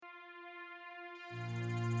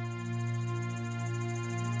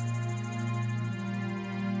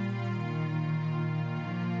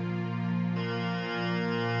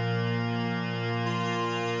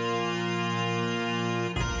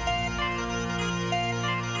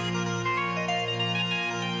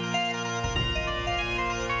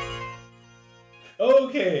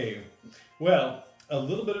Okay. Well, a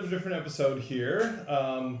little bit of a different episode here.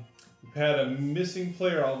 We've had a missing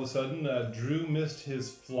player all of a sudden. Drew missed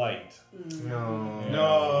his flight.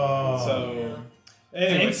 No. So,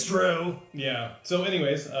 anyways, Thanks, Drew. Yeah. So,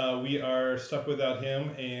 anyways, we are stuck without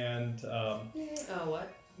him, and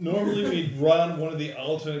what? normally we'd run one of the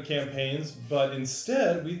alternate campaigns, but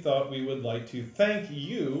instead we thought we would like to thank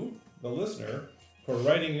you, the listener, for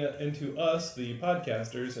writing into us, the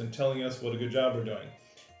podcasters, and telling us what a good job we're doing.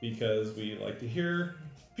 Because we like to hear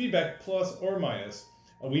feedback, plus or minus.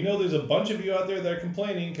 We know there's a bunch of you out there that are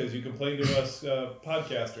complaining, because you complain to us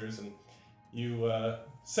podcasters, and you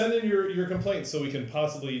send in your complaints so we can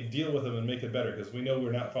possibly deal with them and make it better, because we know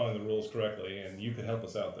we're not following the rules correctly, and you could help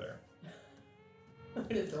us out there. I'm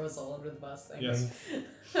going to throw us all under the bus. Thanks. Yes.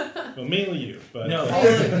 Well, mainly you, but... No,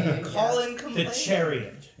 Call in the complaint.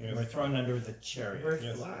 chariot. Yes. We're thrown under the chariot. We're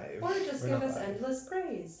Yes. live. Or just We're give not us live. endless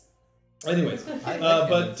praise. Anyways,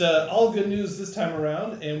 but all good news this time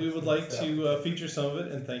around, and we would like to feature some of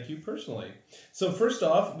it and thank you personally. So first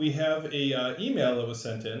off, we have a email that was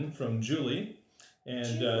sent in from Julie,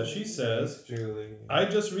 and she says, Julie. I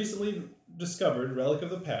just recently discovered Relic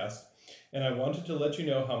of the Past, and I wanted to let you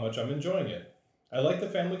know how much I'm enjoying it. I like the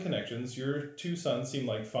family connections. Your two sons seem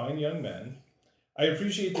like fine young men. I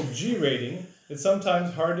appreciate the G rating. It's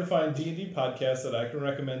sometimes hard to find D&D podcasts that I can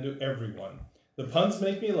recommend to everyone. The puns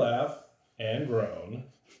make me laugh and groan.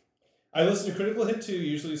 I listen to Critical Hit 2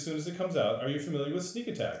 usually as soon as it comes out. Are you familiar with Sneak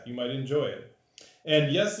Attack? You might enjoy it.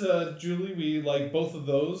 And yes, Julie, we like both of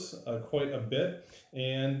those quite a bit.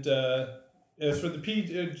 And as for the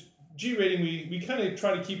G rating, we kind of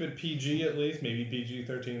try to keep it PG at least, maybe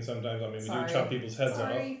PG-13 sometimes. I mean, we do chop people's heads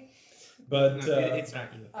off. But No, it's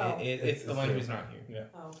not you. Oh. It's the one who's not here. yeah.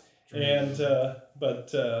 Oh. And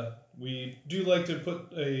but we do like to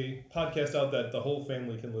put a podcast out that the whole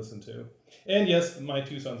family can listen to. And yes, my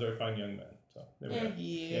two sons are fine young men. So there we go.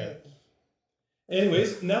 Yeah.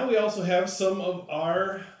 Anyways, now we also have some of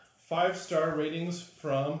our 5-star ratings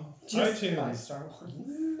from Just iTunes. 5-star ones.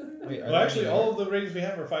 Wait, Well, actually, all of the ratings we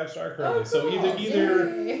have are 5-star currently. Oh, So cool.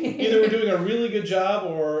 either Yay. we're doing a really good job,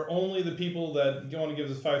 or only the people that want to give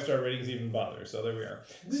us 5-star ratings even bother. So there we are.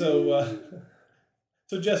 So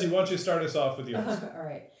so Jesse, why don't you start us off with yours? All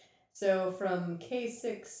right. So from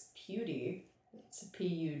K6 Pewdie, it's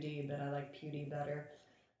P-U-D, but I like Pewdie better.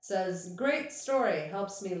 Says, great story,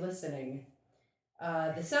 helps me listening.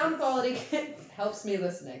 The sound quality helps me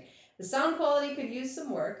listening. The sound quality could use some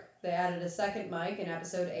work. They added a second mic in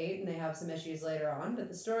episode 8, and they have some issues later on, but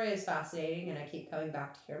the story is fascinating, and I keep coming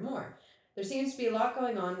back to hear more. There seems to be a lot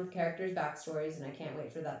going on with characters' backstories, and I can't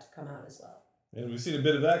wait for that to come out as well. And we've seen a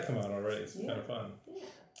bit of that come out already. It's kind of fun.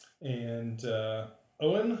 Yeah. And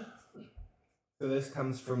Owen? So this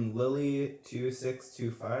comes from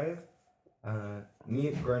Lily2625.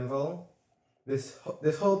 Meet Grenville. This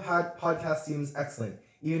whole podcast seems excellent.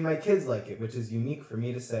 Even my kids like it, which is unique for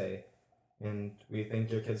me to say. And we thank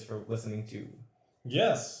your kids for listening too.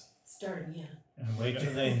 Yes. Starting, yeah. And wait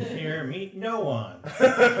till they hear meet no one.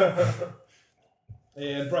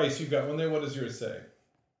 And Bryce, you've got one there. What does yours say?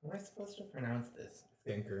 Am I supposed to pronounce this?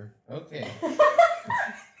 Stinker. Okay.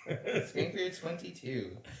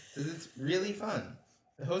 Skinker22 says it's really fun.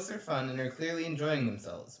 The hosts are fun and are clearly enjoying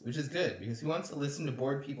themselves, which is good because who wants to listen to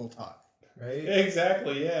bored people talk? Right?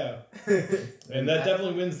 Exactly, yeah. And that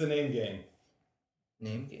definitely wins the name game.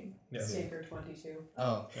 Name game? Yes. Stinker 22.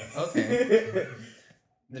 Oh, okay.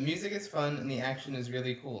 The music is fun and the action is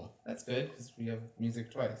really cool. That's good because we have music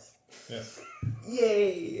twice. Yes.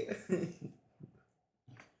 Yay!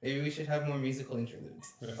 Maybe we should have more musical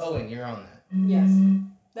interludes. Yes. Owen, you're on that. Yes.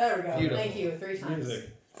 There we go. Beautiful. Thank you. 3 times. Music.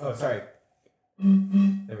 Oh, sorry.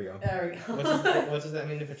 There we go. There we go. What does that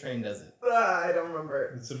mean if a train does it? I don't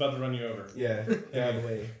remember. It's about to run you over. Yeah, get out of the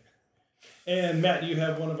way. And Matt, you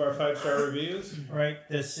have one of our 5-star reviews. Right,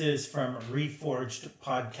 this is from Reforged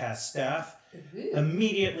podcast staff. Ooh.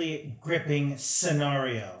 Immediately gripping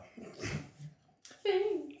scenario.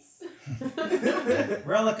 Thanks.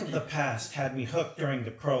 Relic of the Past had me hooked during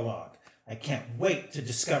the prologue. I can't wait to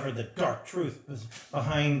discover the dark truth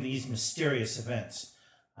behind these mysterious events.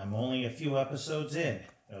 I'm only a few episodes in,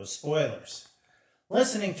 no spoilers.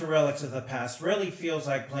 Listening to Relics of the Past really feels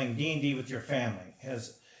like playing D&D with your family. It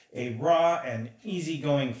has a raw and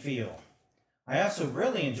easygoing feel. I also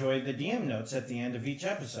really enjoyed the DM notes at the end of each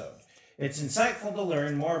episode. It's insightful to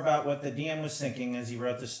learn more about what the DM was thinking as he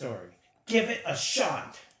wrote the story. Give it a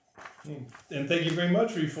shot! And thank you very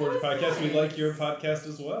much, Reforged Podcast. We like your podcast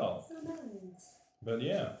as well. So nice. But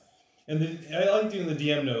yeah. And then I like doing the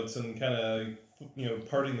DM notes and kind of,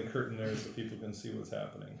 parting the curtain there so people can see what's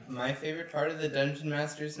happening. My favorite part of the Dungeon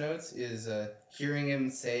Master's notes is hearing him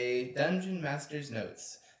say Dungeon Master's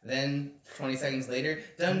notes. Then 20 seconds later,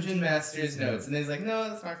 Dungeon Master's notes. And then he's like, no,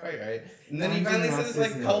 that's not quite right. And then he Dungeon finally says it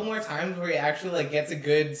like a Master's couple notes. more times where he actually like gets a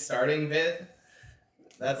good starting bit.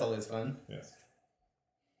 That's always fun. Yes.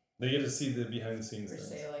 They get to see the behind the scenes Or things.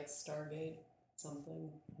 say like Stargate something.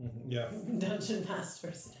 Yeah. Dungeon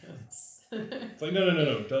Master's notes. It's like,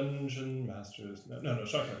 no. Dungeon Masters. No,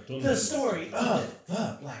 shock horror. Dungeon The story of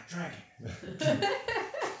the Black Dragon.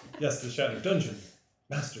 Yes, the Shadow. Dungeon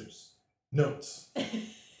Masters. Notes.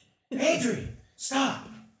 Adrian, stop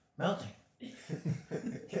melting.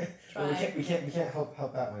 Well, we can't help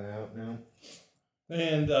that one out. No.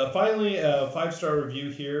 And finally, a 5-star review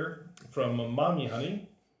here from Mommy Honey.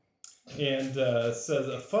 And says,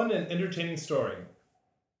 a fun and entertaining story.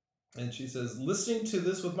 And she says, listening to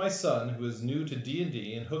this with my son, who is new to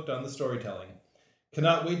D&D and hooked on the storytelling.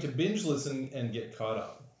 Cannot wait to binge listen and get caught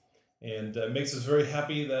up. And makes us very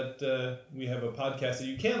happy that we have a podcast that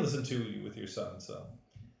you can listen to with your son. So,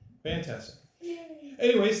 fantastic. Yay.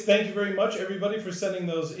 Anyways, thank you very much, everybody, for sending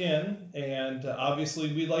those in. And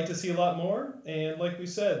obviously, we'd like to see a lot more. And like we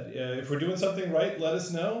said, if we're doing something right, let us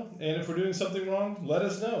know. And if we're doing something wrong, let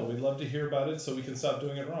us know. We'd love to hear about it so we can stop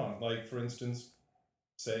doing it wrong. Like, for instance,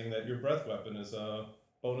 saying that your breath weapon is a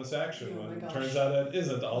bonus action Oh my when it gosh. turns out it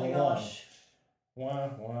isn't all Oh my along. gosh. Wah,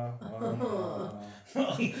 wah, wah, wah.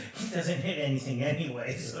 Well, he doesn't hit anything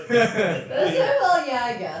anyway. So Well, yeah,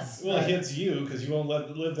 I guess. Well, it hits you because you won't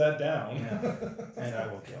live that down. Yeah. And I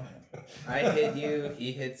will kill him. I hit you,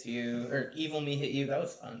 he hits you, or Evil Me hit you. That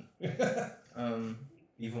was fun.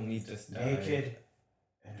 Evil me just died. Naked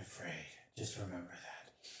and afraid. Just remember that.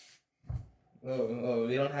 Oh,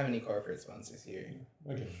 we don't have any corporate sponsors here.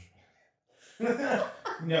 Okay.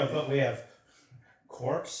 No, but we have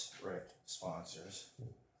corpse ripped sponsors.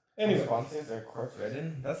 Anyway, Sponsors are corpse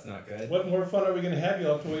ridden. That's not good. what more fun are we going to have?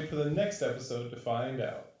 You'll have to wait for the next episode to find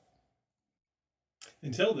out.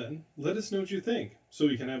 Until then, let us know what you think so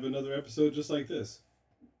we can have another episode just like this.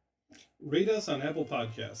 Rate us on Apple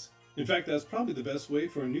Podcasts. In fact, that's probably the best way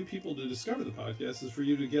for new people to discover the podcast is for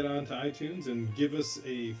you to get onto iTunes and give us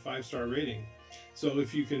a 5-star rating. So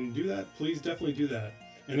if you can do that, please definitely do that.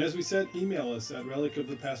 And as we said, email us at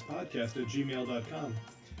relicofthepastpodcast@gmail.com.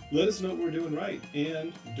 Let us know what we're doing right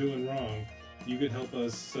and doing wrong. You can help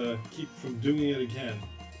us keep from doing it again.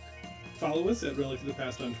 Follow us at Relic of the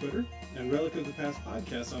Past on Twitter and Relic of the Past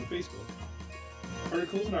Podcast on Facebook.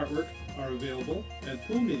 Articles and artwork are available at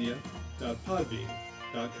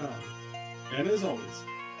poolmedia.podbean.com. And as always,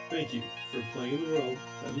 thank you for playing in the world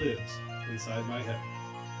that lives inside my head.